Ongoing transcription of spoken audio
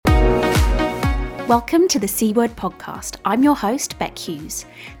Welcome to the C Word podcast. I'm your host, Beck Hughes.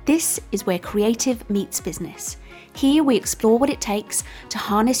 This is where creative meets business. Here we explore what it takes to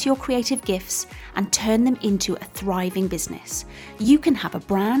harness your creative gifts and turn them into a thriving business. You can have a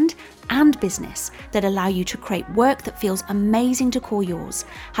brand and business that allow you to create work that feels amazing to call yours,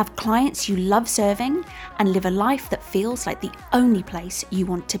 have clients you love serving, and live a life that feels like the only place you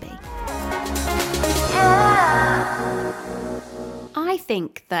want to be. I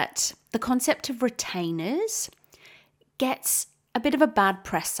think that the concept of retainers gets a bit of a bad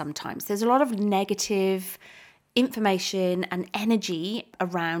press sometimes. There's a lot of negative information and energy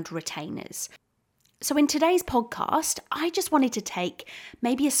around retainers. So in today's podcast, I just wanted to take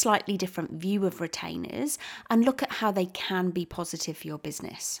maybe a slightly different view of retainers and look at how they can be positive for your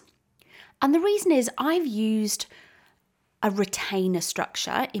business. And the reason is I've used a retainer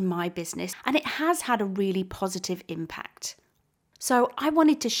structure in my business and it has had a really positive impact. So I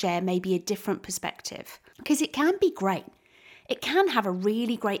wanted to share maybe a different perspective because it can be great. It can have a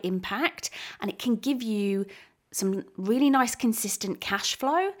really great impact and it can give you some really nice consistent cash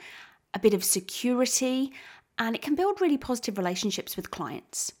flow, a bit of security, and it can build really positive relationships with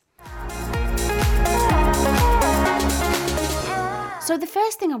clients. So the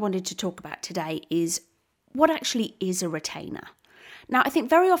first thing I wanted to talk about today is what actually is a retainer. Now, I think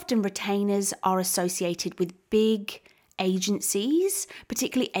very often retainers are associated with big agencies,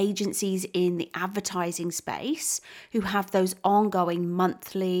 particularly agencies in the advertising space, who have those ongoing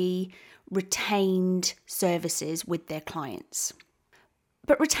monthly retained services with their clients.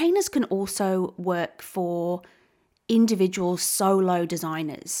 But retainers can also work for individual solo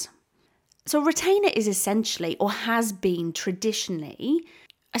designers. So a retainer is essentially, or has been traditionally,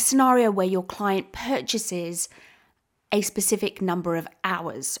 a scenario where your client purchases a specific number of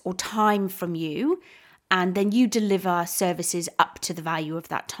hours or time from you, and then you deliver services up to the value of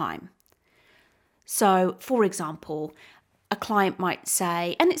that time. So, for example, a client might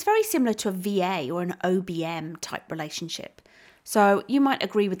say, and it's very similar to a VA or an OBM type relationship. So you might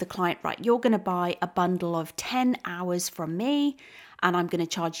agree with the client, right, you're going to buy a bundle of 10 hours from me, and I'm going to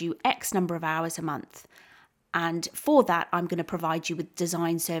charge you X number of hours a month. And for that, I'm going to provide you with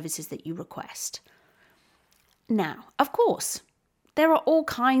design services that you request. Now, of course, there are all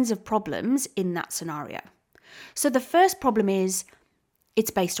kinds of problems in that scenario. So the first problem is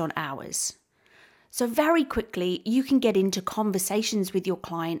it's based on hours. So very quickly, you can get into conversations with your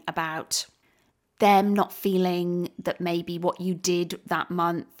client about them not feeling that maybe what you did that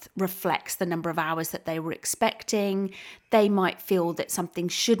month reflects the number of hours that they were expecting. They might feel that something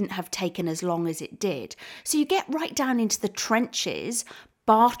shouldn't have taken as long as it did. So you get right down into the trenches,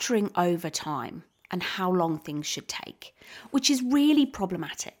 bartering over time and how long things should take, which is really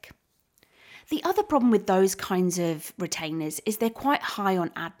problematic. The other problem with those kinds of retainers is they're quite high on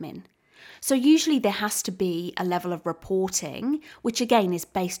admin. So usually there has to be a level of reporting, which again is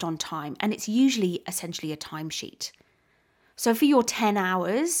based on time, and it's usually essentially a timesheet. So for your 10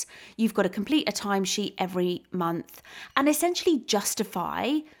 hours, you've got to complete a timesheet every month and essentially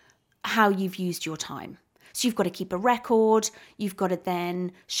justify how you've used your time. So you've got to keep a record, you've got to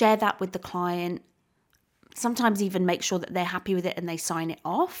then share that with the client, sometimes even make sure that they're happy with it and they sign it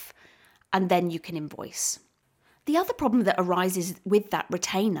off, and then you can invoice. The other problem that arises with that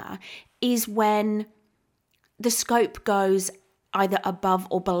retainer is when the scope goes either above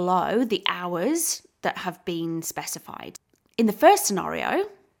or below the hours that have been specified. In the first scenario,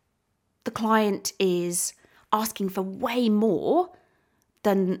 the client is asking for way more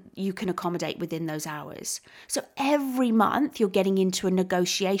than you can accommodate within those hours. So every month you're getting into a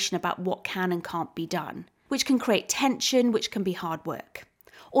negotiation about what can and can't be done, which can create tension, which can be hard work.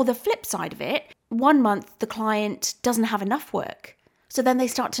 Or the flip side of it, one month the client doesn't have enough work. So then they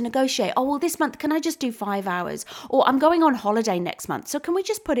start to negotiate. Oh, well, this month, can I just do 5 hours? Or I'm going on holiday next month, so can we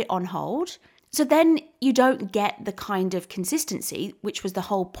just put it on hold? So then you don't get the kind of consistency, which was the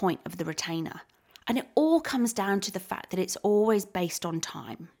whole point of the retainer. And it all comes down to the fact that it's always based on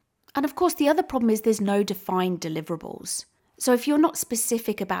time. And of course, the other problem is there's no defined deliverables. So if you're not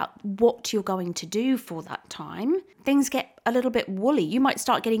specific about what you're going to do for that time, things get a little bit woolly. You might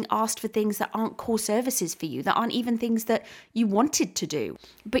start getting asked for things that aren't core services for you, that aren't even things that you wanted to do.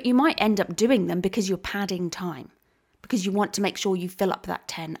 But you might end up doing them because you're padding time, because you want to make sure you fill up that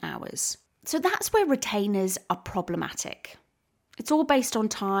 10 hours. So that's where retainers are problematic. It's all based on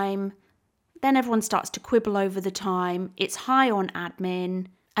time. Then everyone starts to quibble over the time. It's high on admin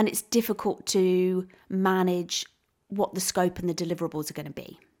and it's difficult to manage what the scope and the deliverables are going to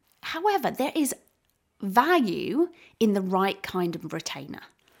be. However, there is value in the right kind of retainer,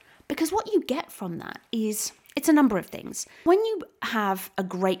 because what you get from that is It's a number of things. When you have a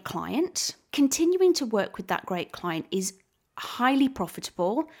great client, continuing to work with that great client is highly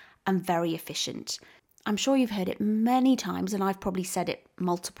profitable and very efficient. I'm sure you've heard it many times, and I've probably said it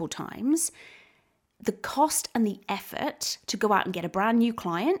multiple times. The cost and the effort to go out and get a brand new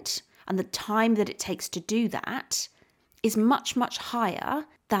client and the time that it takes to do that is much, much higher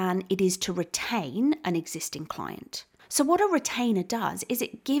than it is to retain an existing client. So what a retainer does is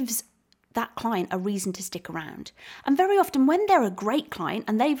it gives that client a reason to stick around. And very often when they're a great client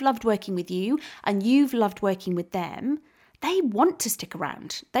and they've loved working with you and you've loved working with them, they want to stick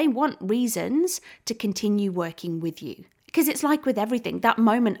around. They want reasons to continue working with you. Because it's like with everything, that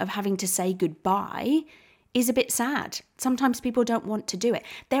moment of having to say goodbye is a bit sad. Sometimes people don't want to do it.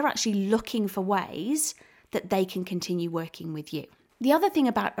 They're actually looking for ways that they can continue working with you. The other thing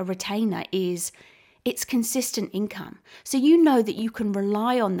about a retainer is it's consistent income. So you know that you can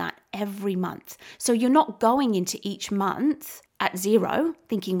rely on that every month. So you're not going into each month at zero,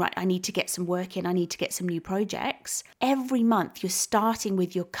 thinking, right, I need to get some work in, I need to get some new projects. Every month you're starting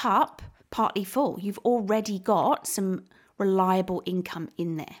with your cup partly full. You've already got some reliable income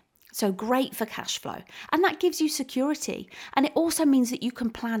in there. So great for cash flow. And that gives you security. And it also means that you can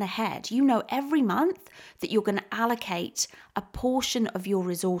plan ahead. You know every month that you're going to allocate a portion of your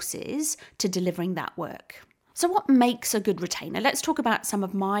resources to delivering that work. So what makes a good retainer? Let's talk about some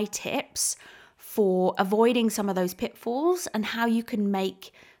of my tips for avoiding some of those pitfalls and how you can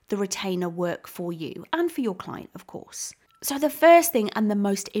make the retainer work for you and for your client, of course. So the first thing and the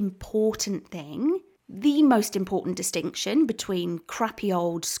most important thing, the most important distinction between crappy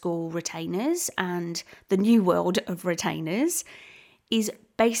old school retainers and the new world of retainers is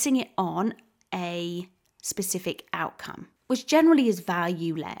basing it on a specific outcome, which generally is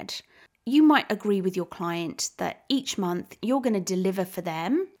value-led. You might agree with your client that each month you're going to deliver for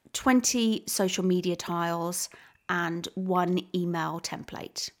them 20 social media tiles and 1 email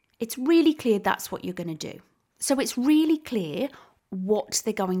template. It's really clear that's what you're going to do. So it's really clear what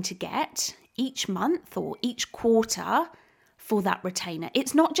they're going to get each month or each quarter for that retainer.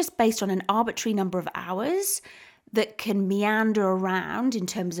 It's not just based on an arbitrary number of hours that can meander around in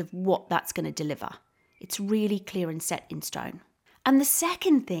terms of what that's going to deliver. It's really clear and set in stone. And the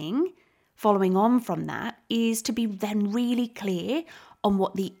second thing, following on from that, is to be then really clear on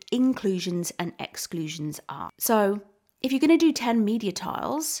what the inclusions and exclusions are. So if you're going to do 10 media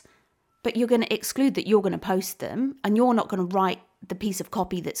tiles, but you're going to exclude that you're going to post them and you're not going to write the piece of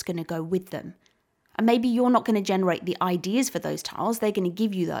copy that's going to go with them. And maybe you're not going to generate the ideas for those tiles. They're going to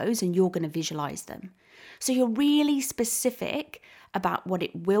give you those and you're going to visualize them. So you're really specific about what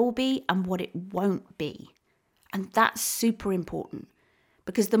it will be and what it won't be. And that's super important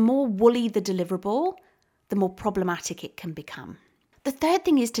because the more woolly the deliverable, the more problematic it can become. The third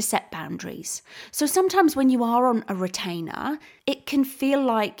thing is to set boundaries. So sometimes when you are on a retainer, it can feel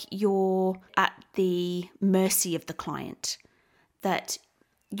like you're at the mercy of the client, that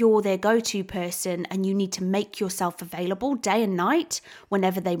you're their go-to person and you need to make yourself available day and night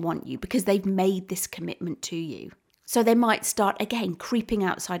whenever they want you because they've made this commitment to you. So they might start, again, creeping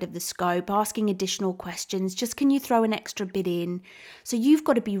outside of the scope, asking additional questions. Just can you throw an extra bit in? So you've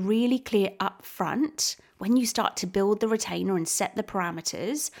got to be really clear up front when you start to build the retainer and set the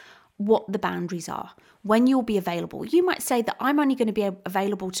parameters, what the boundaries are, when you'll be available. You might say that I'm only going to be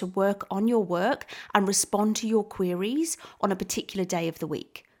available to work on your work and respond to your queries on a particular day of the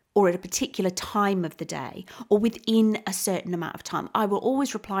week, or at a particular time of the day, or within a certain amount of time. I will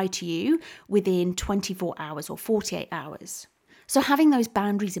always reply to you within 24 hours or 48 hours. So having those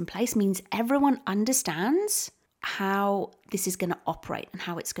boundaries in place means everyone understands how this is going to operate and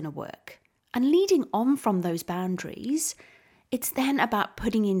how it's going to work. And leading on from those boundaries, it's then about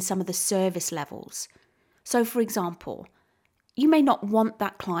putting in some of the service levels. So for example, you may not want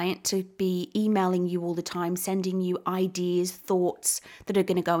that client to be emailing you all the time, sending you ideas, thoughts that are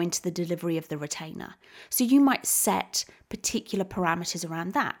going to go into the delivery of the retainer. So you might set particular parameters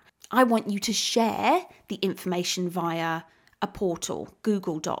around that. I want you to share the information via a portal,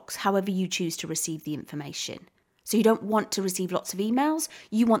 Google Docs, however you choose to receive the information. So you don't want to receive lots of emails.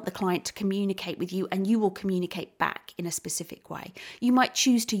 You want the client to communicate with you and you will communicate back in a specific way. You might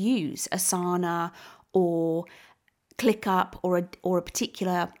choose to use Asana or ClickUp or a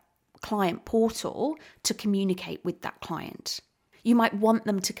particular client portal to communicate with that client. You might want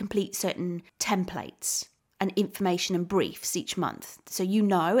them to complete certain templates and information and briefs each month. So you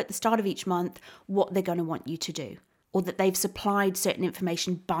know at the start of each month what they're going to want you to do, or that they've supplied certain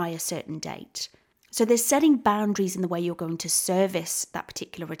information by a certain date. So there's setting boundaries in the way you're going to service that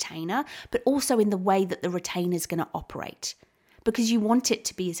particular retainer, but also in the way that the retainer is going to operate, because you want it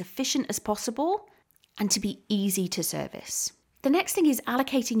to be as efficient as possible and to be easy to service. The next thing is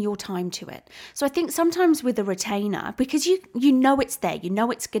allocating your time to it. So I think sometimes with a retainer, because you know it's there, you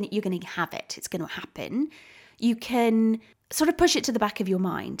know you're going to have it, it's going to happen, you can sort of push it to the back of your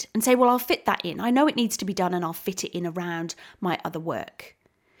mind and say, well, I'll fit that in. I know it needs to be done and I'll fit it in around my other work.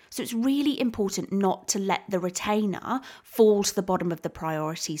 So it's really important not to let the retainer fall to the bottom of the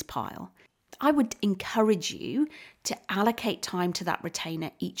priorities pile. I would encourage you to allocate time to that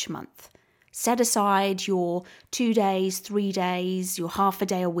retainer each month. Set aside your 2 days, 3 days, your half a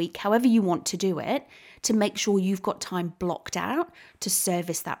day a week, however you want to do it, to make sure you've got time blocked out to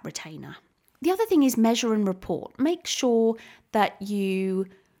service that retainer. The other thing is measure and report. Make sure that you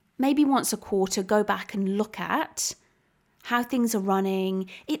maybe once a quarter go back and look at how things are running.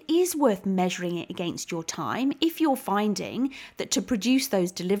 It is worth measuring it against your time if you're finding that to produce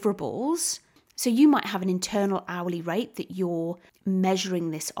those deliverables, so you might have an internal hourly rate that you're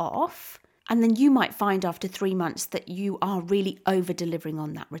measuring this off, and then you might find after 3 months that you are really over-delivering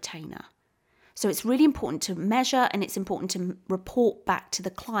on that retainer. So it's really important to measure, and it's important to report back to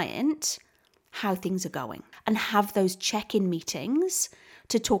the client how things are going and have those check-in meetings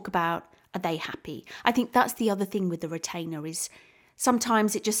to talk about, are they happy? I think that's the other thing with the retainer is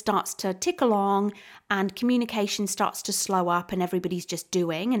sometimes it just starts to tick along and communication starts to slow up and everybody's just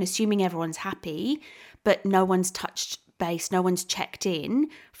doing and assuming everyone's happy, but no one's touched base, no one's checked in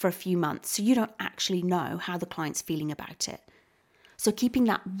for a few months. So you don't actually know how the client's feeling about it. So keeping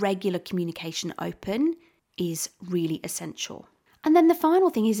that regular communication open is really essential. And then the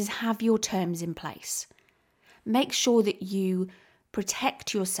final thing is have your terms in place. Make sure that you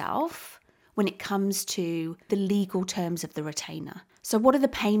protect yourself when it comes to the legal terms of the retainer. So what are the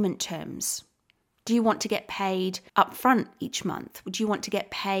payment terms? Do you want to get paid upfront each month? Would you want to get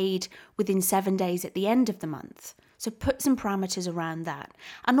paid within 7 days at the end of the month? So put some parameters around that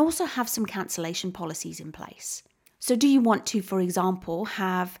and also have some cancellation policies in place. So do you want to, for example,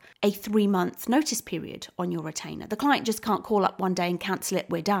 have a 3-month notice period on your retainer? The client just can't call up one day and cancel it,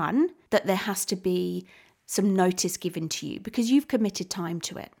 we're done. That there has to be some notice given to you because you've committed time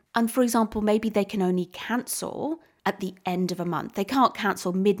to it. And for example, maybe they can only cancel at the end of a month. They can't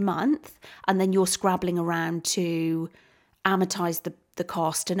cancel mid-month and then you're scrabbling around to amortize the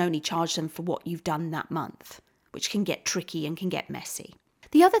cost and only charge them for what you've done that month, which can get tricky and can get messy.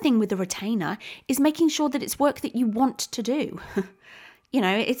 The other thing with the retainer is making sure that it's work that you want to do.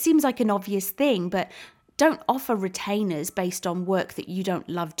 It seems like an obvious thing, but don't offer retainers based on work that you don't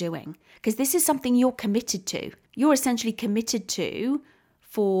love doing, because this is something you're committed to. You're essentially committed to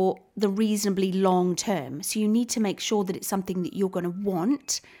for the reasonably long term. So you need to make sure that it's something that you're going to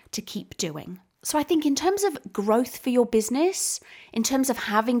want to keep doing. So I think in terms of growth for your business, in terms of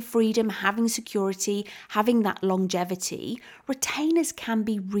having freedom, having security, having that longevity, retainers can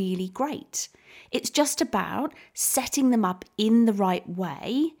be really great. It's just about setting them up in the right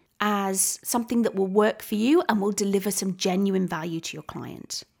way as something that will work for you and will deliver some genuine value to your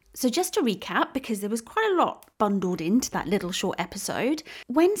client. So just to recap, because there was quite a lot bundled into that little short episode,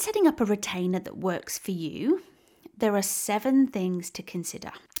 when setting up a retainer that works for you, there are 7 things to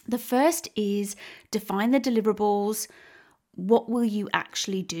consider. The first is define the deliverables. What will you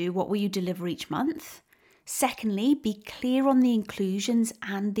actually do? What will you deliver each month? Secondly, be clear on the inclusions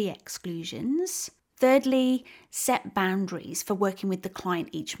and the exclusions. Thirdly, set boundaries for working with the client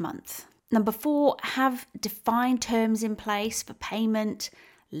each month. Number 4, have defined terms in place for payment,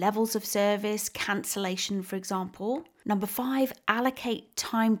 levels of service, cancellation, for example. Number 5, allocate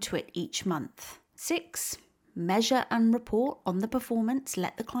time to it each month. 6, measure and report on the performance.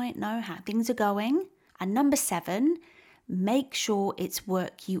 Let the client know how things are going. And number 7, make sure it's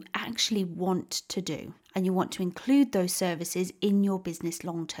work you actually want to do and you want to include those services in your business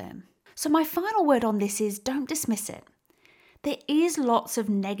long term. So my final word on this is don't dismiss it. There is lots of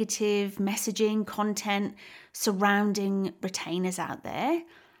negative messaging, content surrounding retainers out there.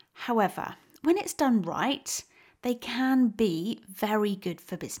 However, when it's done right, they can be very good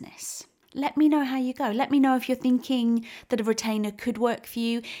for business. Let me know how you go. Let me know if you're thinking that a retainer could work for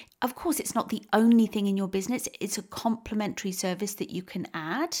you. Of course, it's not the only thing in your business. It's a complementary service that you can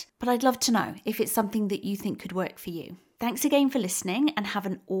add. But I'd love to know if it's something that you think could work for you. Thanks again for listening and have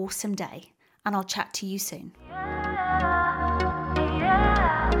an awesome day. And I'll chat to you soon.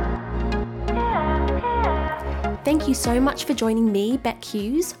 Thank you so much for joining me, Beck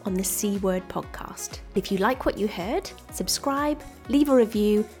Hughes, on the C Word podcast. If you like what you heard, subscribe, leave a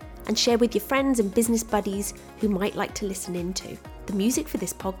review, and share with your friends and business buddies who might like to listen in too. The music for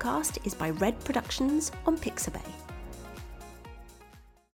this podcast is by Red Productions on Pixabay.